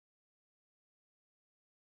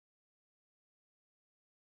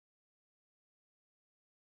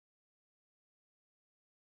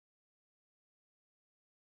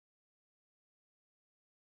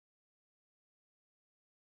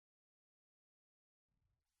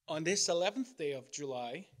On this 11th day of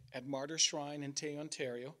July, at Martyrs Shrine in Tay,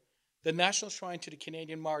 Ontario, the National Shrine to the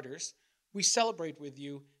Canadian Martyrs, we celebrate with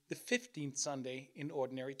you the 15th Sunday in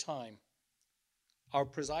Ordinary Time. Our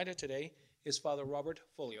presider today is Father Robert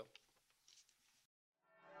Folio.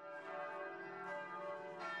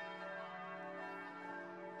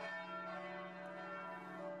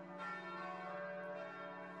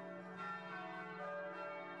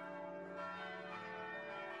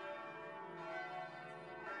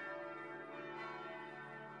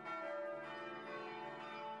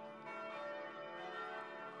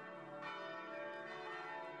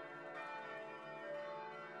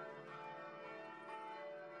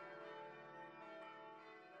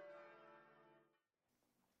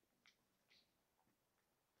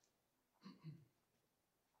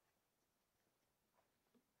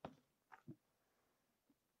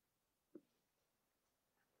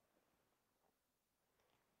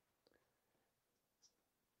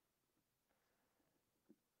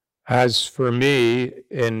 As for me,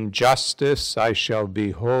 in justice I shall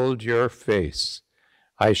behold your face.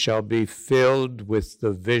 I shall be filled with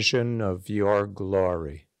the vision of your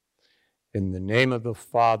glory. In the name of the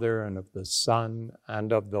Father, and of the Son,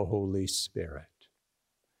 and of the Holy Spirit.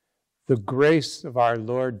 The grace of our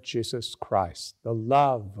Lord Jesus Christ, the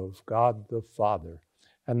love of God the Father,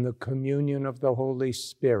 and the communion of the Holy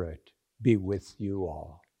Spirit be with you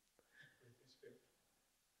all.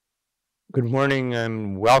 Good morning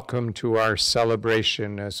and welcome to our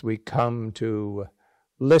celebration as we come to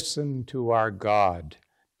listen to our God,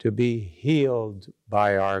 to be healed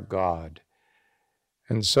by our God.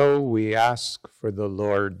 And so we ask for the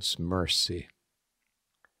Lord's mercy.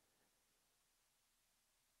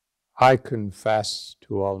 I confess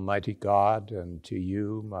to Almighty God and to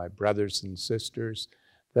you, my brothers and sisters,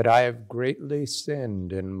 that I have greatly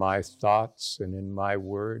sinned in my thoughts and in my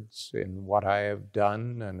words, in what I have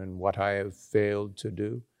done and in what I have failed to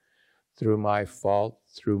do, through my fault,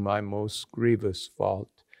 through my most grievous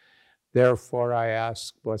fault. Therefore I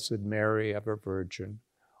ask Blessed Mary, ever Virgin,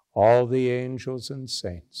 all the angels and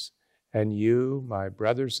saints, and you, my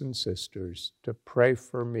brothers and sisters, to pray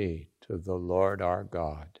for me to the Lord our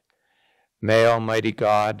God. May Almighty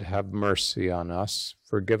God have mercy on us,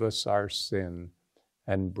 forgive us our sin,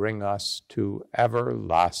 and bring us to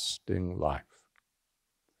everlasting life.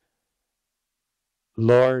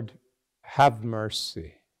 Lord, have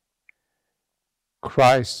mercy.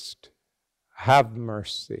 Christ, have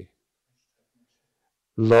mercy.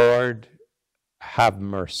 Lord, have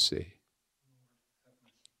mercy.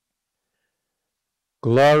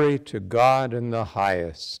 Glory to God in the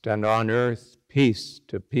highest, and on earth peace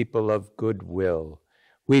to people of good will.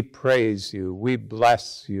 We praise you, we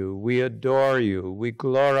bless you, we adore you, we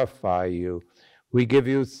glorify you. We give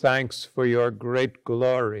you thanks for your great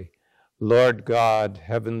glory, Lord God,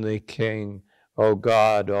 heavenly King, O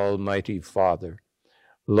God, almighty Father.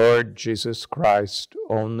 Lord Jesus Christ,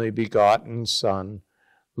 only begotten Son,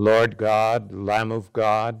 Lord God, Lamb of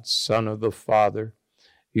God, Son of the Father,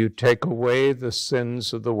 you take away the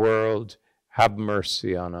sins of the world, have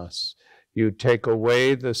mercy on us. You take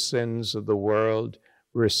away the sins of the world,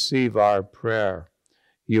 receive our prayer.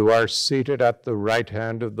 You are seated at the right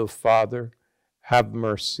hand of the Father, have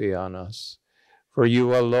mercy on us. For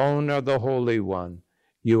you alone are the Holy One,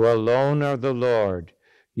 you alone are the Lord,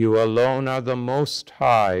 you alone are the Most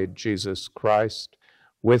High, Jesus Christ,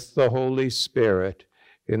 with the Holy Spirit,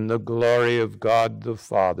 in the glory of God the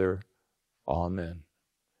Father. Amen.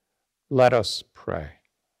 Let us pray.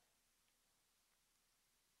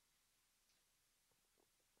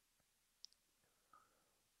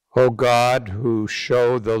 O God, who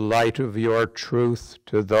show the light of your truth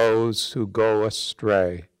to those who go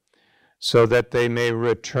astray, so that they may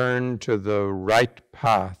return to the right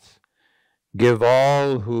path, give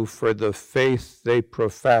all who for the faith they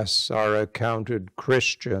profess are accounted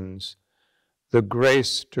Christians the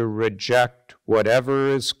grace to reject whatever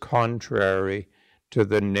is contrary to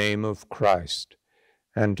the name of Christ,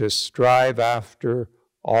 and to strive after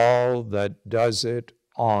all that does it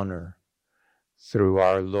honor. Through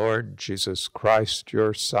our Lord Jesus Christ,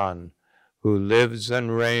 your Son, who lives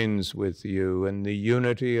and reigns with you in the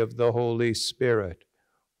unity of the Holy Spirit,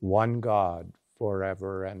 one God,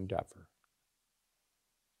 forever and ever.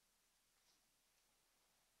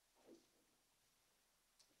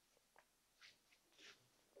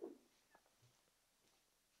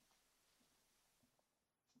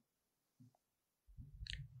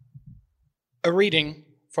 A reading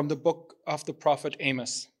from the book of the prophet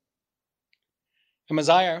Amos.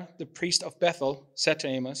 Amaziah, the priest of Bethel, said to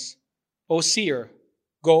Amos, O seer,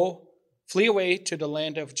 go, flee away to the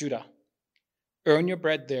land of Judah. Earn your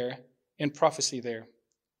bread there and prophesy there.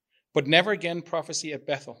 but never again prophesy at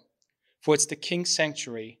Bethel, for it's the king's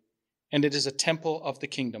sanctuary, and it is a temple of the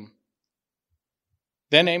kingdom."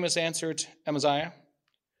 Then Amos answered Amaziah,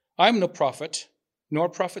 "I am no prophet, nor a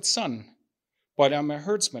prophet's son, but I am a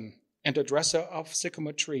herdsman and a dresser of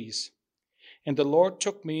sycamore trees. And the Lord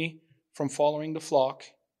took me from following the flock,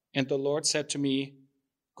 and the Lord said to me,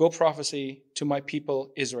 'Go prophesy to my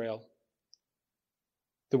people Israel.'"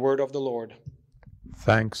 The word of the Lord.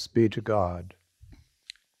 Thanks be to God.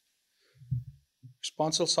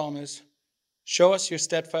 Responsorial psalm is, "Show us your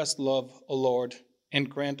steadfast love, O Lord, and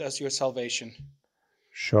grant us your salvation."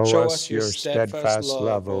 Show us your steadfast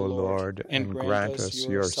love, O Lord, and grant us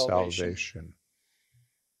your salvation.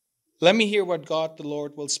 Let me hear what God the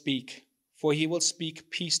Lord will speak, for he will speak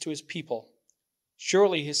peace to his people.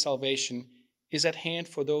 Surely his salvation is at hand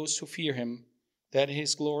for those who fear him, that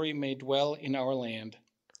his glory may dwell in our land.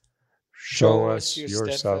 Show us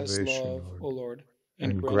your salvation, love, O Lord,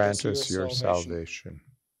 and grant us your salvation.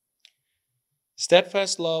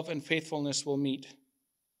 Steadfast love and faithfulness will meet.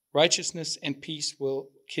 Righteousness and peace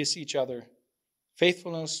will kiss each other.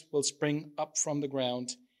 Faithfulness will spring up from the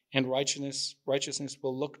ground, and righteousness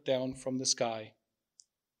will look down from the sky.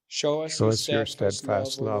 Show us your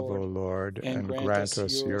steadfast love, O Lord, and grant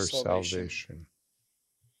us your salvation.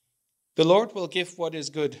 The Lord will give what is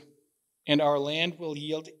good, and our land will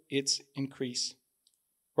yield its increase.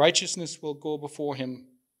 Righteousness will go before him,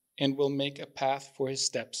 and will make a path for his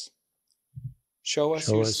steps. Show us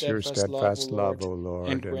your steadfast love, O Lord,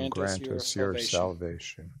 and grant us your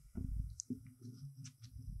salvation.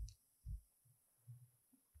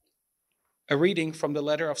 A reading from the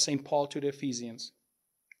letter of St. Paul to the Ephesians.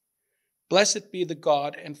 Blessed be the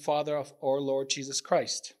God and Father of our Lord Jesus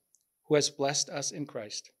Christ, who has blessed us in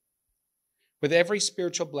Christ with every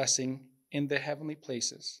spiritual blessing in the heavenly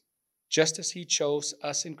places, just as he chose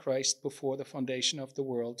us in Christ before the foundation of the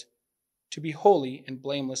world, to be holy and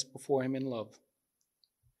blameless before him in love.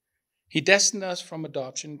 He destined us from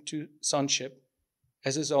adoption to sonship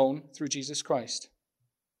as his own through Jesus Christ,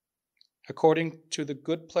 according to the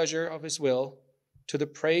good pleasure of his will, to the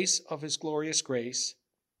praise of his glorious grace,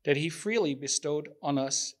 that he freely bestowed on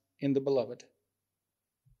us in the Beloved.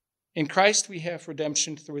 In Christ we have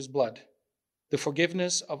redemption through his blood, the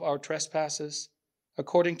forgiveness of our trespasses,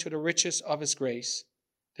 according to the riches of his grace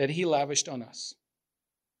that he lavished on us.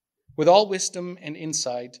 With all wisdom and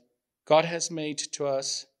insight, God has made to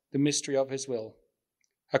us the mystery of his will,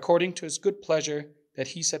 according to his good pleasure that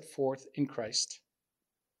he set forth in Christ,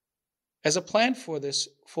 as a plan for this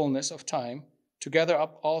fullness of time, to gather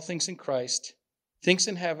up all things in Christ, things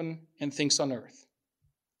in heaven and things on earth.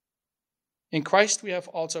 In Christ we have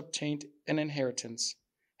also obtained an inheritance,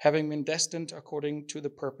 having been destined according to the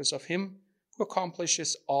purpose of him who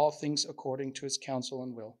accomplishes all things according to his counsel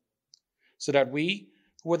and will, so that we,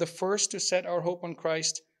 who were the first to set our hope on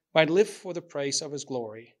Christ, might live for the praise of his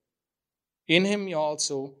glory. In him you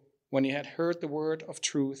also, when you had heard the word of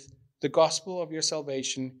truth, the gospel of your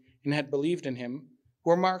salvation, and had believed in him,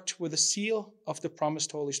 were marked with the seal of the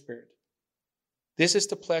promised Holy Spirit. This is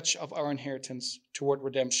the pledge of our inheritance toward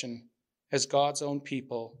redemption, as God's own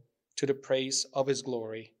people, to the praise of his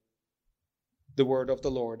glory. The word of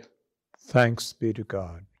the Lord. Thanks be to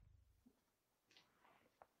God.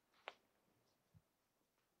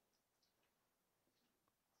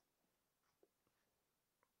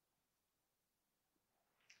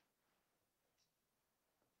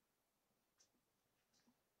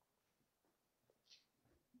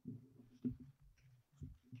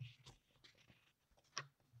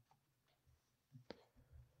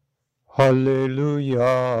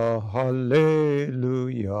 Hallelujah,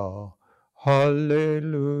 hallelujah,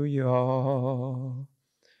 hallelujah.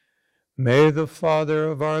 May the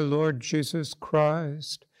Father of our Lord Jesus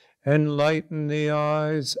Christ enlighten the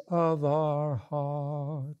eyes of our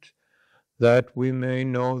heart, that we may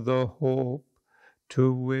know the hope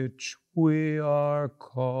to which we are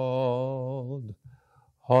called.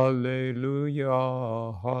 Hallelujah,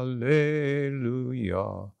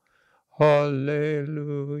 hallelujah.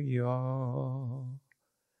 Hallelujah.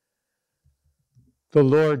 The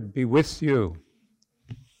Lord be with you.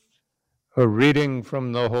 A reading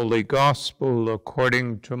from the Holy Gospel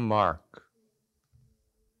according to Mark.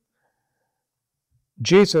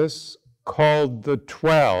 Jesus called the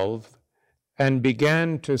 12 and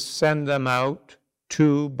began to send them out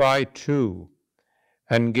 2 by 2,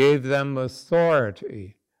 and gave them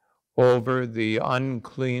authority over the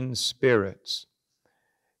unclean spirits.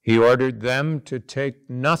 He ordered them to take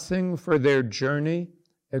nothing for their journey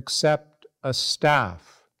except a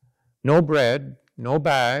staff, no bread, no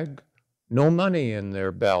bag, no money in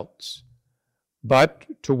their belts,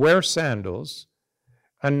 but to wear sandals,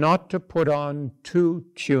 and not to put on 2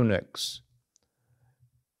 tunics.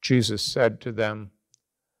 Jesus said to them,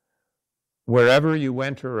 "Wherever you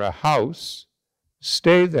enter a house,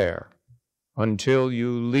 stay there until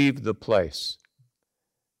you leave the place.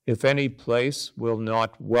 If any place will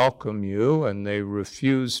not welcome you and they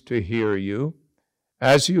refuse to hear you,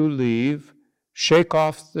 as you leave, shake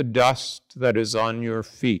off the dust that is on your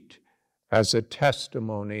feet as a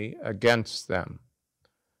testimony against them."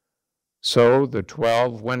 So the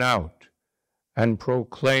 12 went out and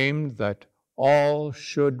proclaimed that all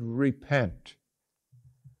should repent.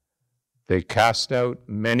 They cast out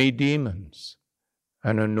many demons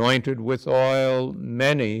and anointed with oil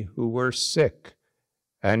many who were sick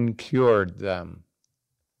and cured them.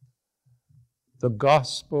 The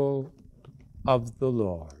Gospel of the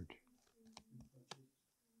Lord.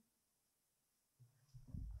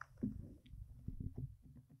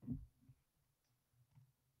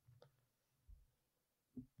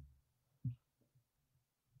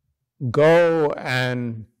 Go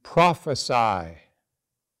and prophesy.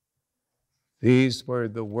 These were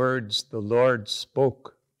the words the Lord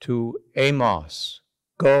spoke to Amos.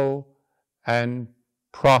 Go and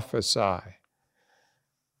prophesy.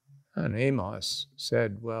 And Amos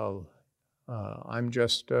said, well, I'm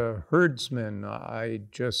just a herdsman. I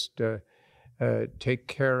just take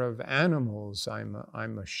care of animals.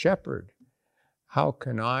 I'm a shepherd. How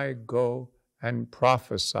can I go and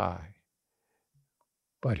prophesy?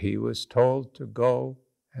 But he was told to go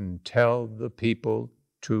and tell the people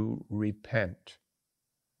to repent.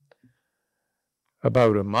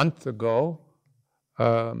 About a month ago,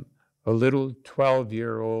 a little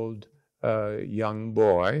 12-year-old young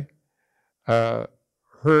boy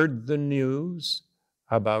heard the news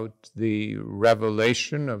about the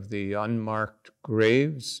revelation of the unmarked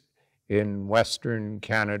graves in Western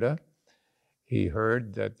Canada. He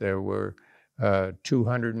heard that there were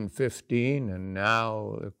 215 and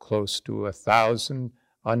now close to 1,000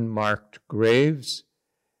 unmarked graves.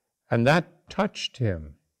 And that touched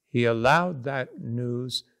him. He allowed that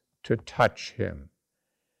news to touch him.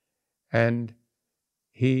 And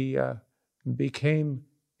he became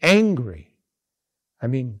angry. I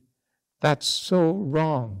mean, that's so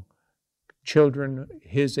wrong. Children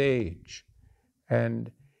his age.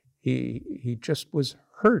 And he just was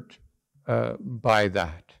hurt by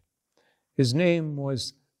that. His name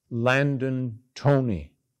was Landon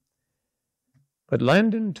Toney. But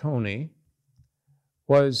Landon Toney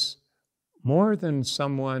was more than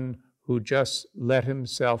someone who just let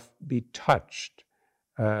himself be touched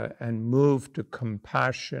and moved to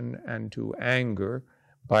compassion and to anger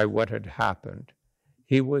by what had happened.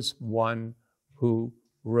 He was one who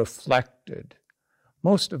reflected.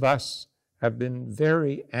 Most of us have been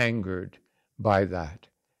very angered by that.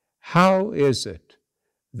 How is it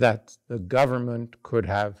that the government could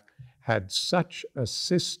have had such a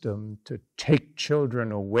system to take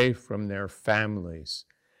children away from their families?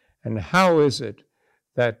 And how is it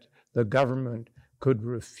that the government could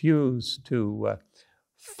refuse to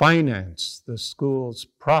finance the schools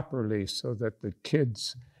properly so that the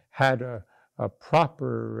kids had a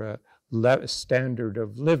proper standard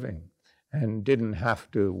of living and didn't have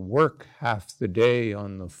to work half the day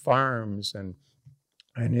on the farms and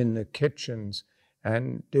in the kitchens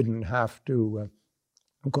and didn't have to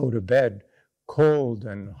go to bed cold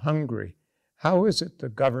and hungry? How is it the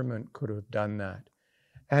government could have done that?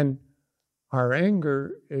 And our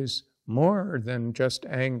anger is more than just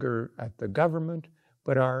anger at the government,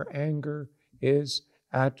 but our anger is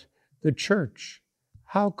at the church.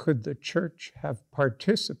 How could the church have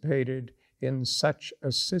participated in such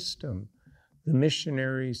a system? The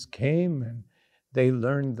missionaries came and they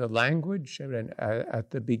learned the language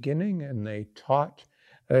at the beginning, and they taught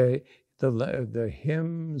the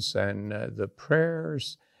hymns and the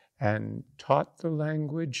prayers and taught the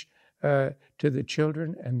language to the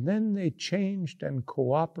children. And then they changed and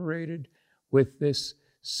cooperated with this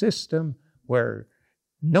system where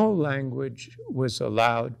no language was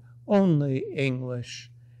allowed, only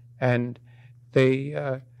English. And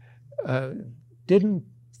they didn't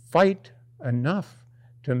fight enough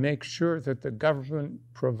to make sure that the government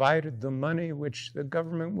provided the money which the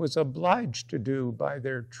government was obliged to do by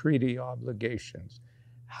their treaty obligations.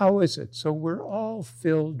 How is it? So we're all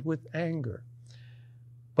filled with anger.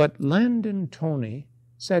 But Landon Toney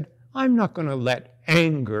said, I'm not going to let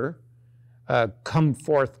anger come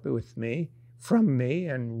forth from me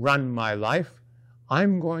and run my life. I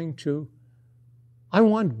want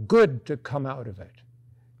good to come out of it.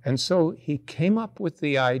 And so he came up with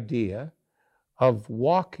the idea of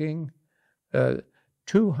walking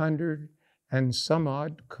 200 and some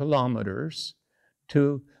odd kilometers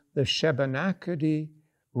to the Shubenacadie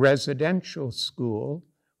residential school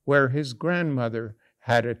where his grandmother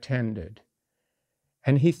had attended.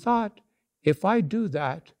 And he thought, if I do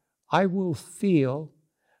that, I will feel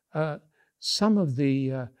some of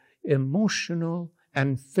the emotional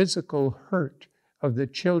and physical hurt of the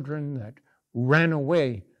children that ran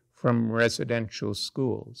away from residential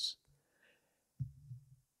schools.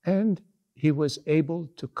 And he was able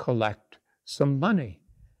to collect some money.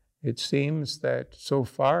 It seems that so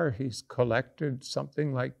far he's collected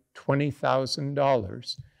something like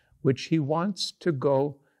 $20,000, which he wants to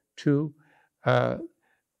go to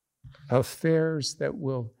affairs that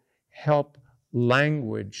will help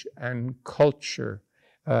language and culture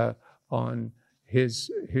on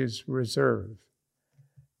his reserve.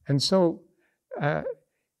 And so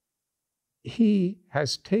he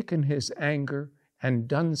has taken his anger and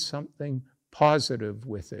done something positive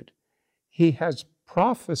with it. He has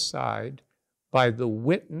prophesied by the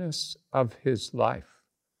witness of his life.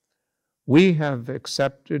 We have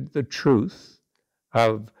accepted the truth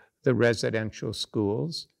of the residential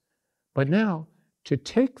schools, but now to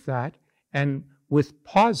take that and with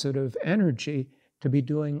positive energy to be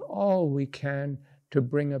doing all we can to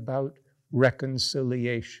bring about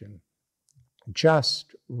reconciliation,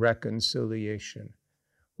 just reconciliation,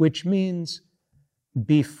 which means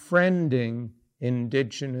befriending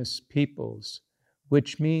indigenous peoples,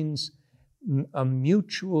 which means a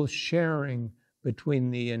mutual sharing between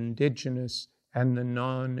the indigenous and the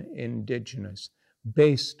non-indigenous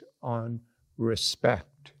based on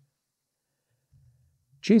respect.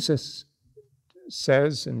 Jesus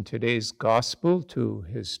says in today's gospel to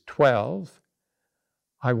his 12,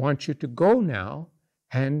 I want you to go now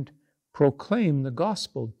and proclaim the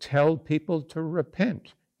gospel. Tell people to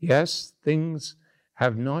repent. Yes, things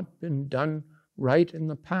have not been done right in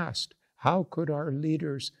the past. How could our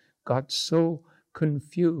leaders got so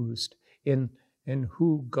confused in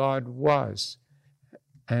who God was?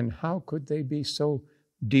 And how could they be so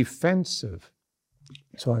defensive?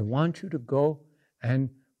 So I want you to go and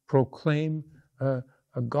proclaim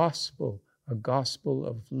a gospel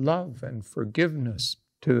of love and forgiveness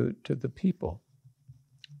to the people.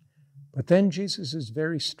 But then Jesus is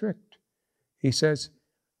very strict. He says,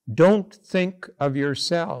 don't think of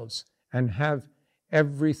yourselves and have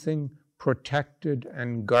everything protected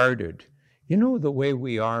and guarded. You know the way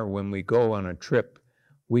we are when we go on a trip.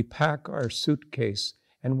 We pack our suitcase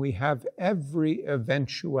and we have every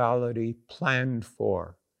eventuality planned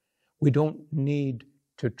for. We don't need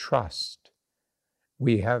to trust.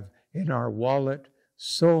 We have in our wallet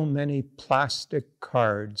so many plastic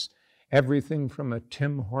cards, everything from a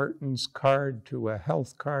Tim Hortons card to a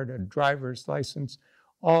health card, a driver's license,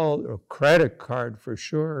 all a credit card for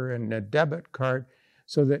sure, and a debit card,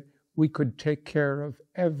 so that we could take care of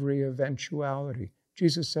every eventuality.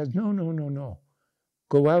 Jesus says, no.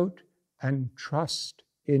 Go out and trust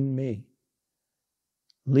in me.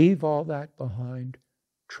 Leave all that behind.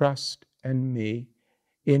 Trust in me,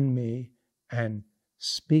 and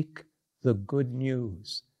speak the good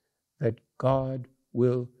news that God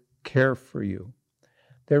will care for you.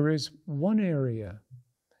 There is one area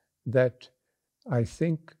that I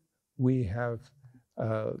think we have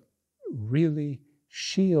really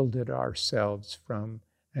shielded ourselves from,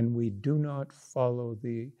 and we do not follow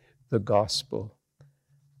the gospel.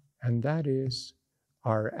 And that is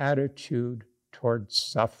our attitude towards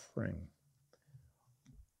suffering.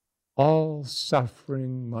 All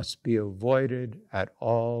suffering must be avoided at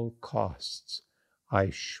all costs. I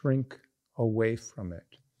shrink away from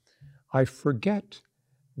it. I forget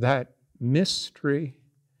that mystery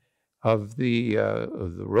of the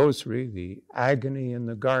rosary, the agony in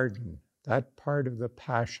the garden, that part of the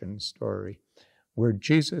Passion story, where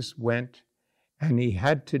Jesus went and he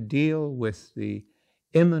had to deal with the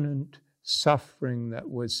imminent suffering that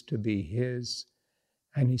was to be his.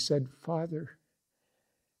 And he said, Father,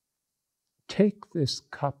 take this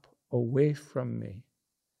cup away from me,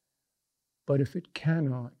 but if it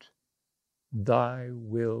cannot, thy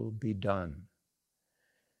will be done.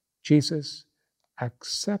 Jesus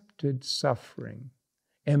accepted suffering,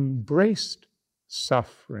 embraced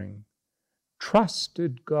suffering,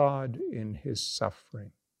 trusted God in his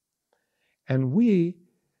suffering. And we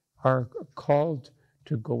are called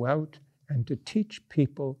to go out and to teach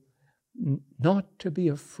people not to be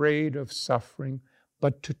afraid of suffering,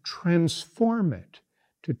 but to transform it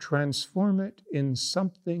in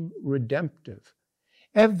something redemptive.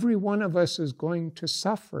 Every one of us is going to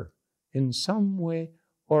suffer in some way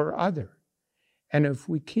or other. And if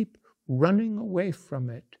we keep running away from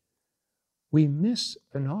it, we miss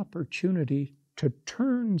an opportunity to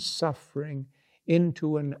turn suffering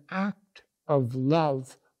into an act of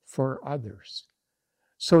love for others.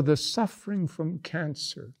 So the suffering from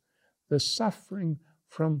cancer, the suffering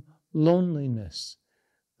from loneliness,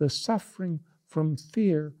 the suffering from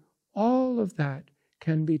fear, all of that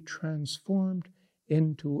can be transformed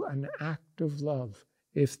into an act of love.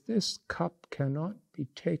 If this cup cannot be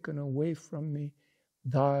taken away from me,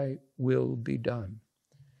 thy will be done.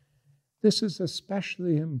 This is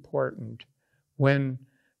especially important when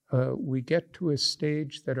we get to a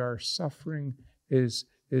stage that our suffering is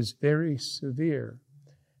very severe,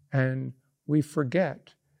 and we forget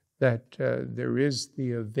that there is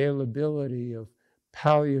the availability of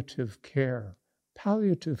palliative care.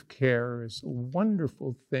 Palliative care is a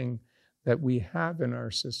wonderful thing that we have in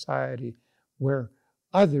our society where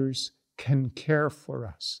others can care for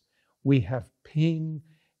us. We have pain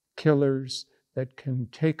killers that can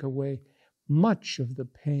take away much of the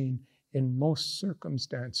pain in most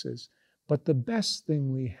circumstances. But the best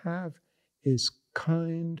thing we have is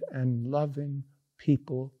kind and loving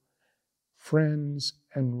people, friends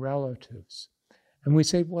and relatives. And we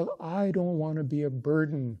say, well, I don't want to be a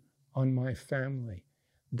burden on my family.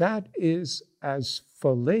 That is as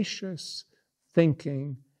fallacious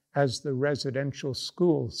thinking as the residential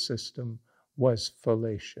school system was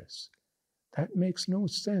fallacious. That makes no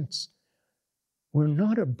sense. We're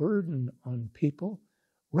not a burden on people.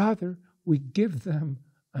 Rather, we give them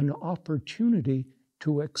an opportunity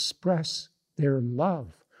to express their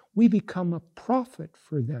love. We become a prophet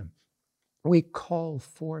for them. We call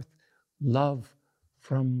forth love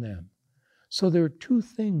from them. So there are two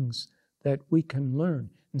things that we can learn.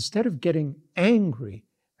 Instead of getting angry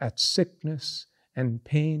at sickness and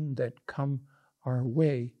pain that come our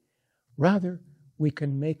way, rather we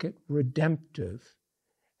can make it redemptive,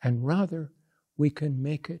 and rather we can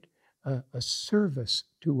make it a service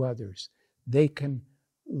to others. They can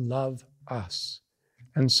love us.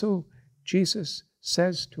 And so Jesus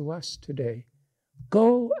says to us today,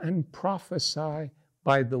 go and prophesy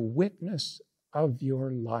by the witness of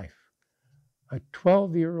your life. A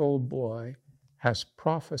 12-year-old boy has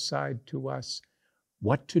prophesied to us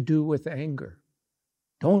what to do with anger.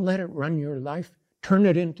 Don't let it run your life. Turn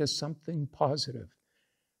it into something positive.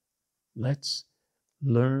 Let's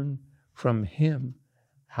learn from him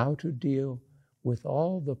how to deal with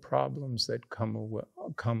all the problems that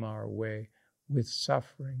come our way with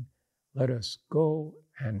suffering. Let us go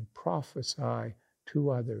and prophesy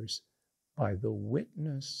to others by the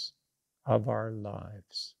witness of our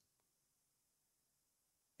lives.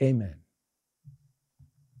 Amen.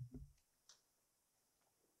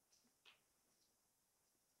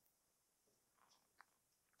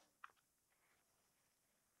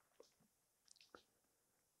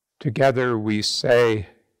 Together we say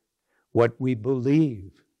what we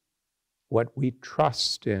believe, what we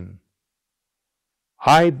trust in.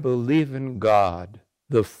 I believe in God,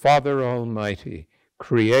 the Father Almighty,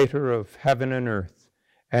 creator of heaven and earth,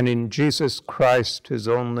 and in Jesus Christ, his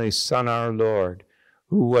only Son, our Lord,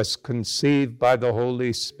 who was conceived by the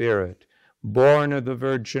Holy Spirit, born of the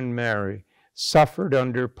Virgin Mary, suffered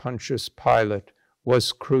under Pontius Pilate,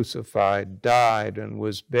 was crucified, died, and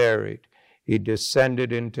was buried. He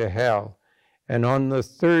descended into hell, and on the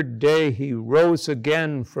third day he rose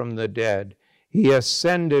again from the dead. He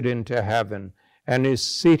ascended into heaven and is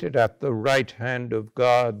seated at the right hand of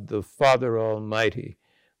God, the Father Almighty.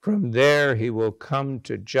 From there he will come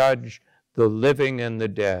to judge the living and the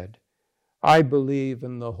dead. I believe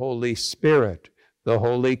in the Holy Spirit, the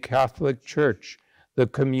Holy Catholic Church, the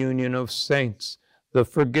communion of saints, the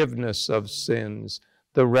forgiveness of sins,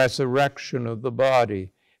 the resurrection of the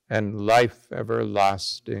body, and life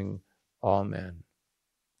everlasting. Amen.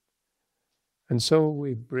 And so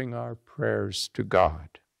we bring our prayers to God.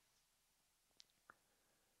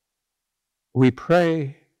 We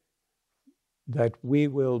pray that we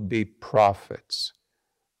will be prophets,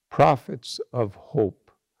 prophets of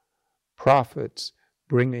hope, prophets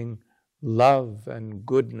bringing love and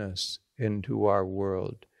goodness into our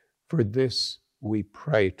world. For this we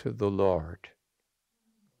pray to the Lord.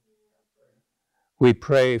 We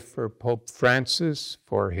pray for Pope Francis,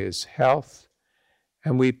 for his health,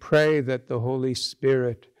 and we pray that the Holy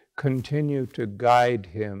Spirit continue to guide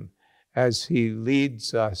him as he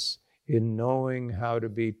leads us in knowing how to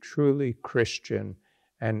be truly Christian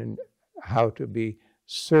and how to be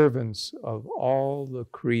servants of all the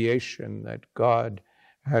creation that God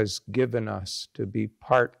has given us to be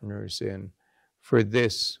partners in. For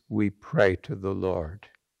this we pray to the Lord.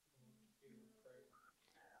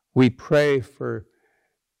 We pray for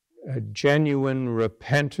a genuine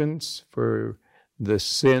repentance for the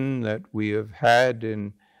sin that we have had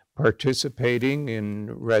in participating in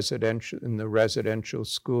the residential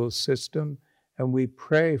school system, and we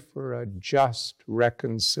pray for a just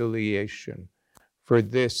reconciliation. For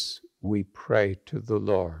this we pray to the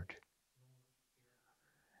Lord.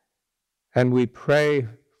 And we pray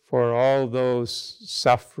for all those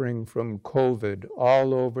suffering from COVID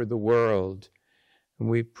all over the world. And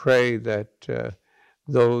we pray that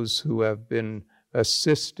those who have been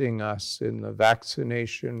assisting us in the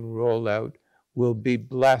vaccination rollout will be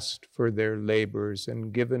blessed for their labors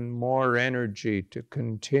and given more energy to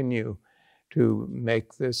continue to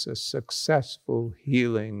make this a successful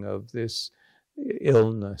healing of this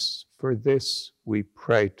illness. For this we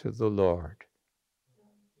pray to the Lord.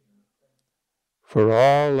 For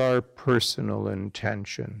all our personal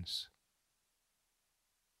intentions,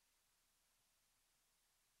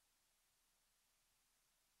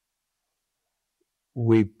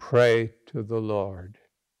 we pray to the Lord.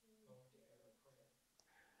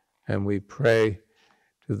 And we pray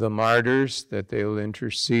to the martyrs that they'll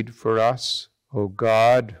intercede for us. O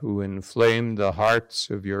God, who inflamed the hearts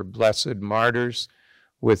of your blessed martyrs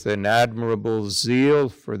with an admirable zeal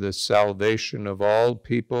for the salvation of all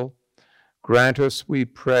people, grant us, we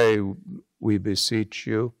pray, we beseech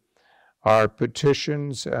you, our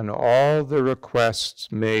petitions and all the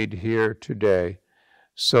requests made here today,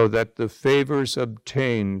 so that the favors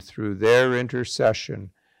obtained through their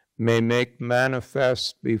intercession may make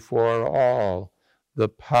manifest before all the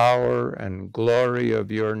power and glory of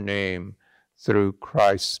your name through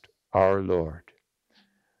Christ our Lord.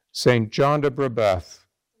 Saint John de Brebeuf,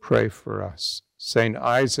 pray for us. Saint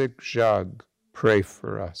Isaac Jague, pray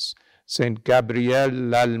for us. Saint Gabriel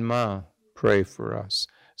Lallemand, pray for us.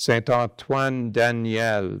 Saint Antoine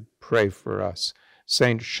Daniel, pray for us.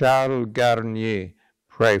 Saint Charles Garnier,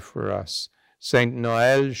 pray for us. Saint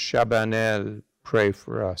Noël Chabanel, pray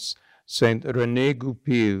for us. Saint René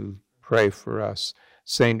Goupil, pray for us.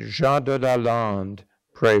 Saint Jean de Lalande,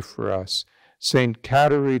 pray for us. Saint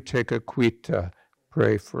Kateri Tekakwitha,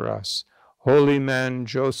 pray for us. Holy man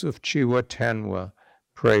Joseph Chiwatenwa,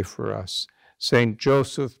 pray for us. Saint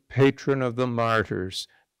Joseph, patron of the martyrs,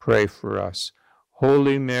 pray for us.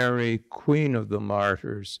 Holy Mary, Queen of the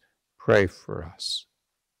martyrs, pray for us.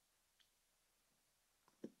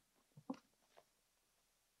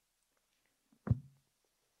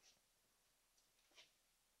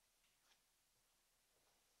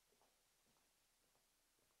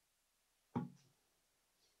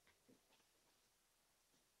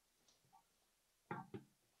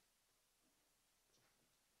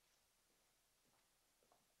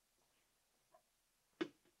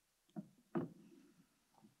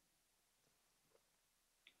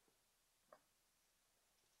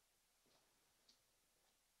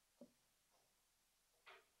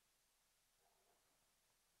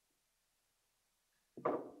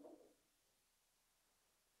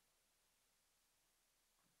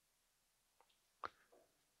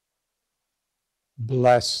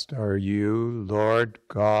 Blessed are you, Lord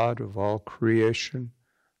God of all creation.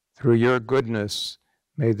 Through your goodness,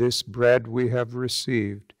 may this bread we have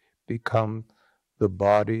received become the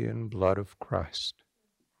body and blood of Christ.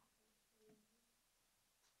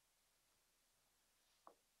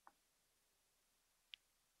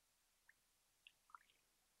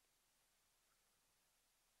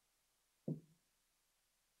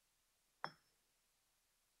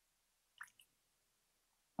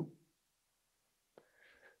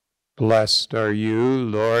 Blessed are you,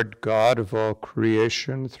 Lord God of all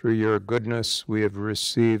creation. Through your goodness we have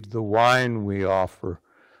received the wine we offer,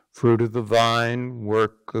 fruit of the vine,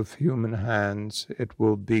 work of human hands. It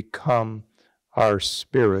will become our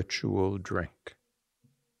spiritual drink.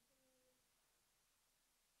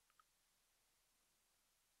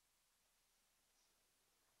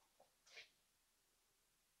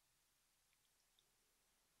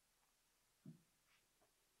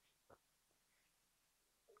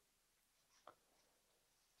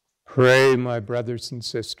 Pray, my brothers and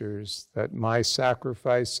sisters, that my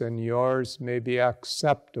sacrifice and yours may be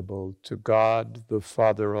acceptable to God the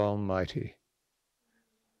Father Almighty.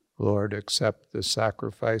 Lord, accept the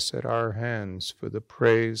sacrifice at our hands for the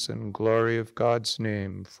praise and glory of God's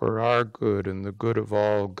name, for our good and the good of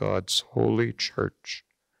all God's holy church.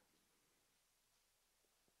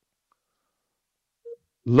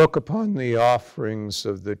 Look upon the offerings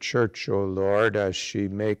of the church, O Lord, as she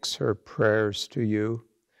makes her prayers to you,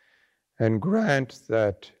 and grant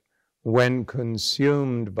that when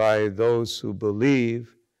consumed by those who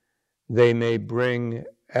believe, they may bring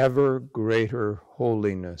ever greater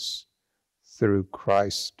holiness through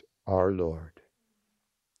Christ our Lord.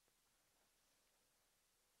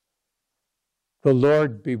 The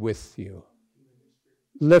Lord be with you.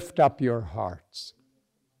 Lift up your hearts.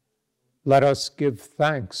 Let us give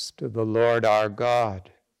thanks to the Lord our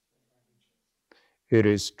God. It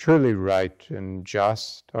is truly right and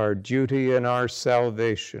just, our duty and our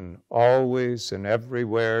salvation, always and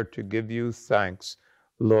everywhere to give you thanks,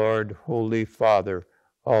 Lord, Holy Father,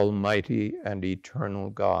 Almighty and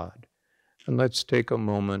eternal God. And let's take a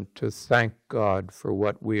moment to thank God for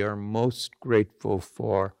what we are most grateful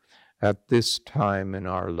for at this time in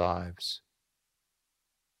our lives.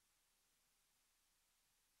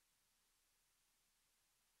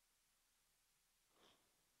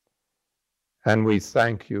 And we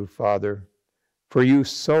thank you, Father, for you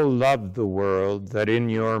so loved the world that in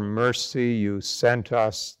your mercy you sent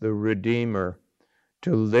us the Redeemer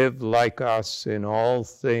to live like us in all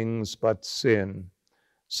things but sin,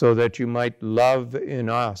 so that you might love in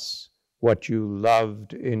us what you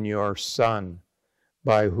loved in your Son,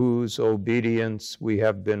 by whose obedience we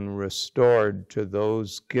have been restored to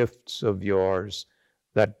those gifts of yours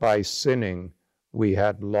that by sinning we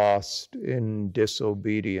had lost in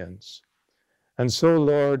disobedience. And so,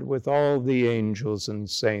 Lord, with all the angels and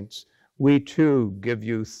saints, we too give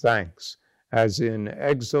you thanks, as in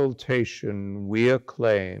exultation we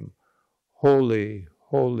acclaim, Holy,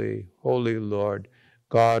 holy, holy Lord,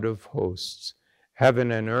 God of hosts.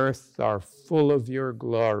 Heaven and earth are full of your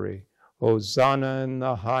glory. Hosanna in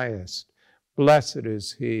the highest. Blessed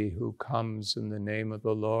is he who comes in the name of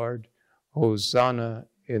the Lord. Hosanna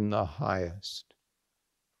in the highest.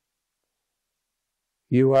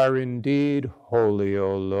 You are indeed holy,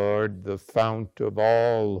 O Lord, the fount of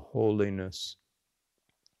all holiness.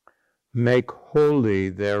 Make holy,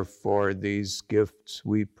 therefore, these gifts,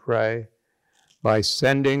 we pray, by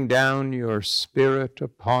sending down your Spirit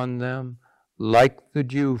upon them like the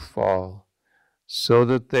dewfall, so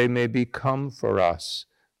that they may become for us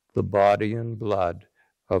the body and blood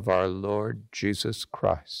of our Lord Jesus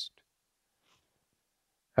Christ.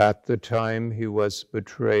 At the time he was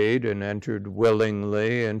betrayed and entered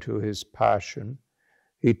willingly into his passion,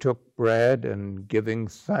 he took bread and, giving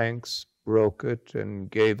thanks, broke it and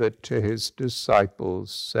gave it to his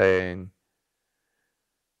disciples, saying,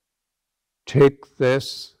 "Take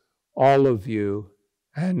this, all of you,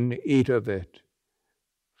 and eat of it,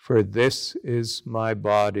 for this is my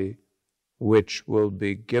body, which will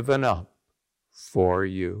be given up for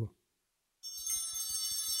you."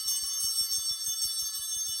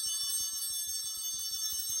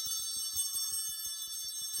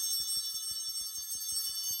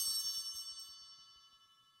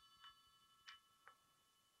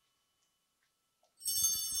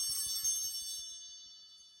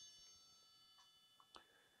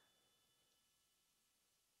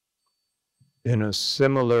 In a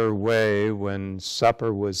similar way, when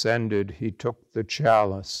supper was ended, he took the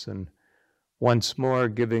chalice, and once more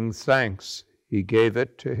giving thanks, he gave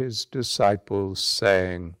it to his disciples,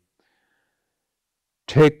 saying,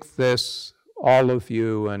 "Take this, all of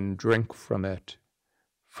you, and drink from it,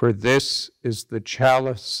 for this is the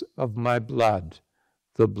chalice of my blood,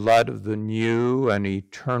 the blood of the new and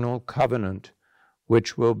eternal covenant,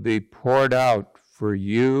 which will be poured out for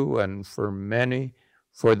you and for many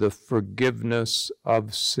for the forgiveness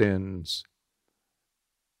of sins.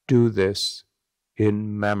 Do this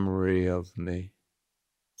in memory of me."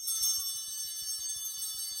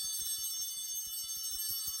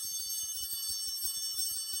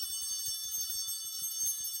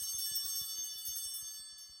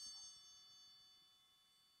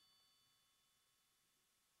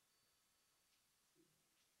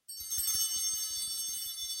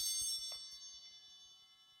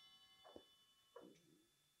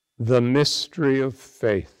 The mystery of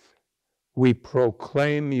faith. We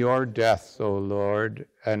proclaim your death, O Lord,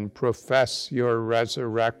 and profess your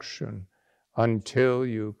resurrection until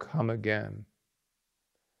you come again.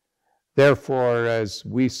 Therefore, as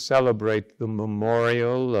we celebrate the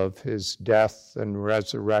memorial of his death and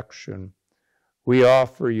resurrection, we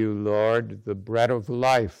offer you, Lord, the bread of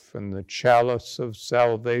life and the chalice of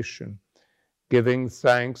salvation, giving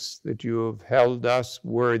thanks that you have held us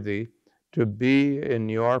worthy to be in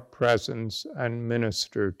your presence and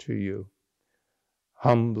minister to you.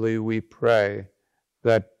 Humbly we pray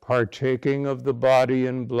that, partaking of the body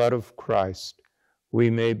and blood of Christ, we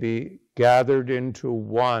may be gathered into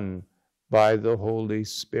one by the Holy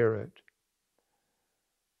Spirit.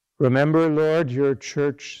 Remember, Lord, your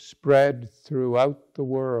church spread throughout the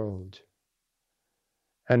world,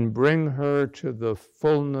 and bring her to the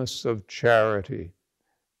fullness of charity,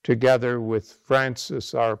 together with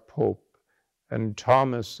Francis our Pope, and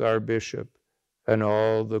Thomas our Bishop, and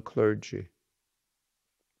all the clergy.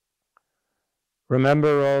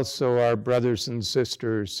 Remember also our brothers and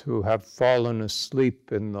sisters who have fallen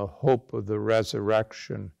asleep in the hope of the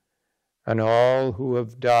resurrection, and all who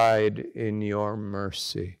have died in your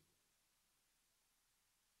mercy.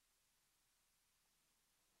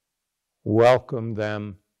 Welcome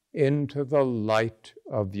them into the light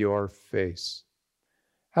of your face.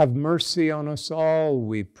 Have mercy on us all,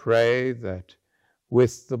 we pray, that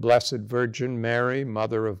with the Blessed Virgin Mary,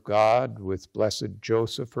 Mother of God, with Blessed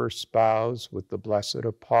Joseph, her spouse, with the blessed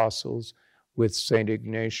apostles, with St.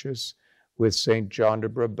 Ignatius, with St. John de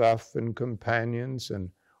Brebeuf and companions,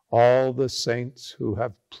 and all the saints who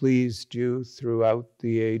have pleased you throughout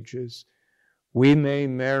the ages, we may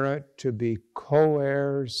merit to be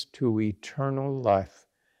co-heirs to eternal life,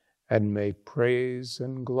 and may praise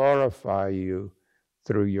and glorify you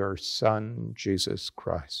through your Son, Jesus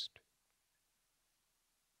Christ.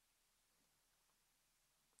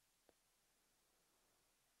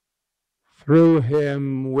 Through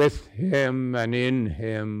him, with him, and in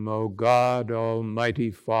him, O God, Almighty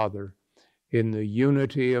Father, in the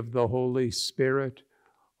unity of the Holy Spirit,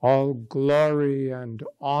 all glory and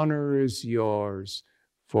honor is yours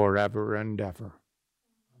forever and ever.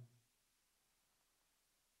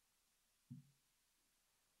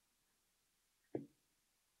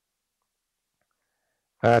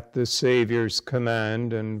 At the Savior's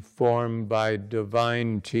command and formed by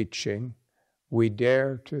divine teaching, we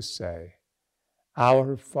dare to say,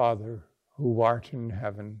 Our Father, who art in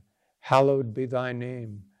heaven, hallowed be thy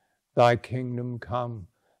name. Thy kingdom come,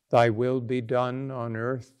 thy will be done on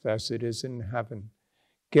earth as it is in heaven.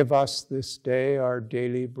 Give us this day our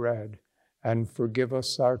daily bread, and forgive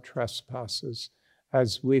us our trespasses,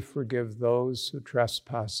 as we forgive those who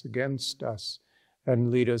trespass against us.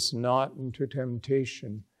 And lead us not into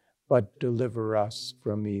temptation, but deliver us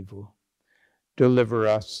from evil. Deliver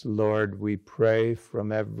us, Lord, we pray,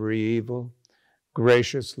 from every evil.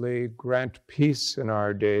 Graciously grant peace in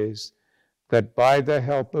our days, that by the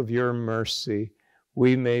help of your mercy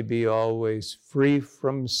we may be always free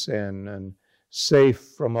from sin and safe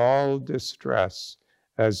from all distress,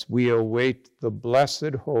 as we await the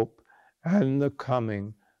blessed hope and the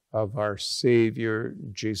coming of our Savior,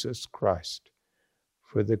 Jesus Christ.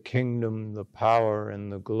 For the kingdom, the power,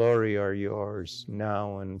 and the glory are yours,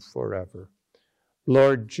 now and forever.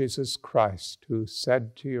 Lord Jesus Christ, who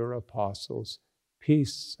said to your apostles,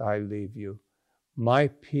 Peace I leave you, my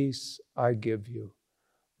peace I give you.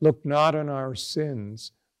 Look not on our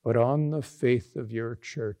sins, but on the faith of your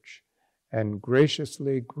church, and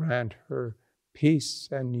graciously grant her peace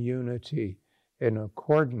and unity in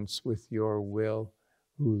accordance with your will,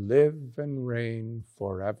 who live and reign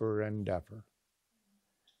forever and ever.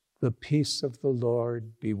 The peace of the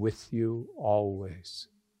Lord be with you always.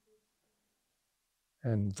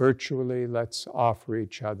 And virtually, let's offer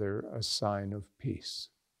each other a sign of peace.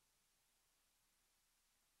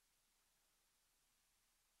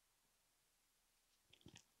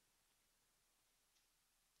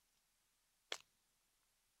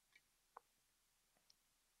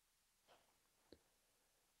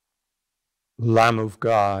 Lamb of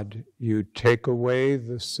God, you take away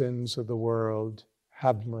the sins of the world,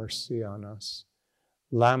 have mercy on us.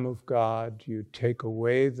 Lamb of God, you take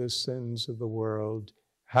away the sins of the world,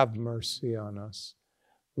 have mercy on us.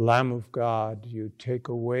 Lamb of God, you take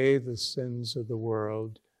away the sins of the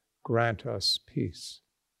world, grant us peace.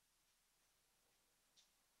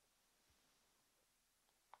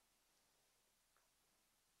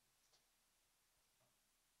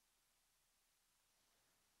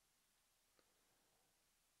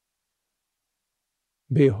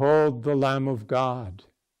 Behold the Lamb of God.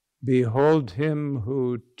 Behold him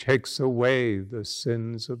who takes away the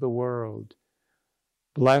sins of the world.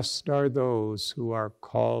 Blessed are those who are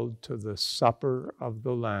called to the supper of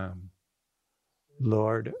the Lamb.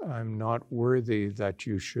 Lord, I'm not worthy that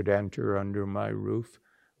you should enter under my roof,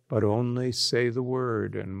 but only say the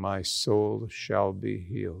word, and my soul shall be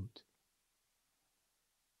healed.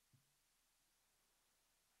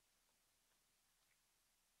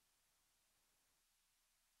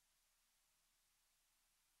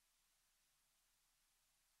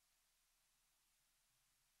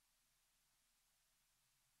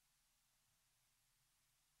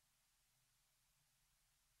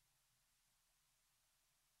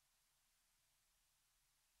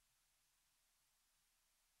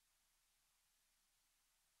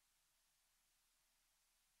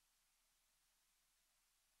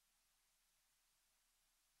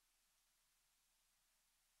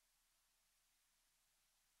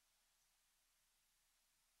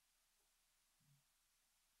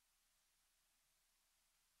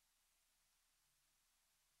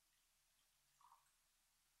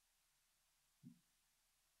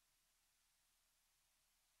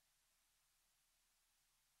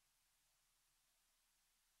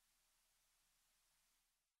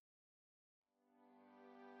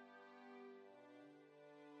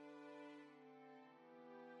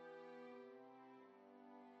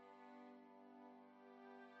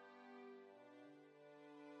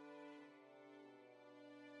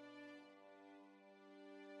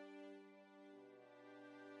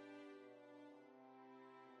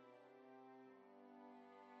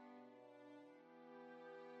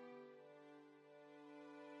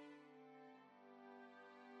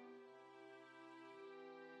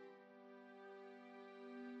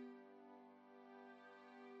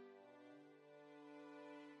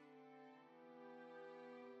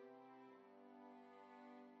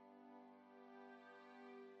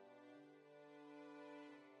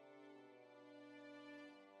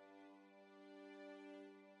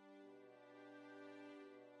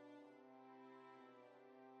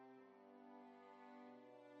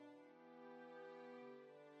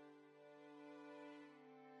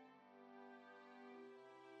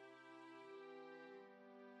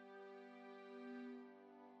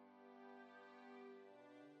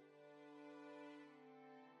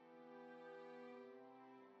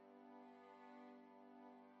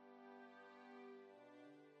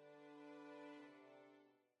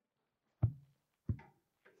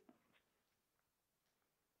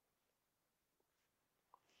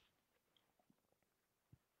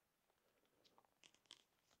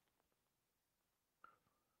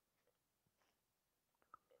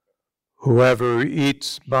 Whoever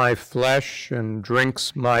eats my flesh and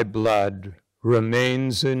drinks my blood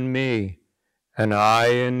remains in me, and I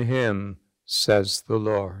in him, says the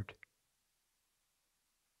Lord.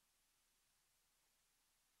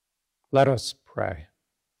 Let us pray.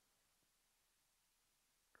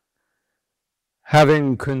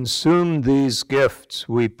 Having consumed these gifts,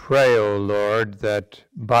 we pray, O Lord, that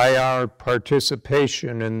by our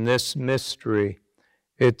participation in this mystery,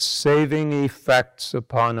 its saving effects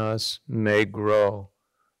upon us may grow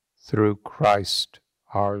through Christ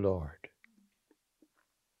our Lord.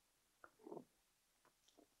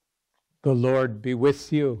 The Lord be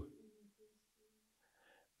with you.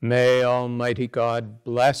 May Almighty God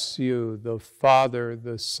bless you, the Father,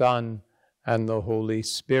 the Son, and the Holy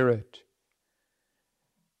Spirit.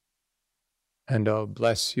 And I'll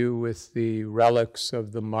bless you with the relics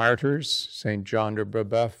of the martyrs, St. John de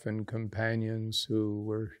Brebeuf and companions, who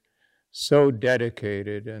were so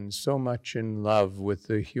dedicated and so much in love with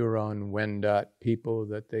the Huron-Wendat people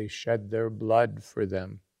that they shed their blood for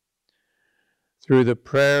them. Through the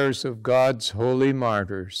prayers of God's holy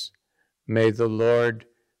martyrs, may the Lord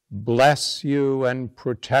bless you and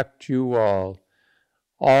protect you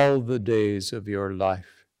all the days of your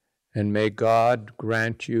life, and may God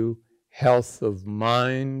grant you health of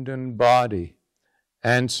mind and body,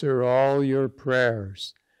 answer all your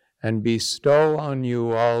prayers, and bestow on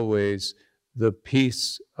you always the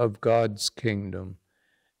peace of God's kingdom.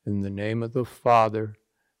 In the name of the Father,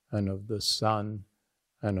 and of the Son,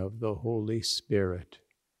 and of the Holy Spirit.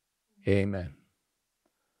 Amen.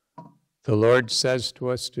 The Lord says to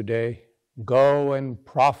us today, go and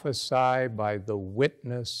prophesy by the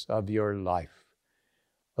witness of your life.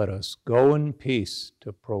 Let us go in peace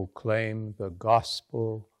to proclaim the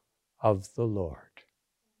gospel of the Lord.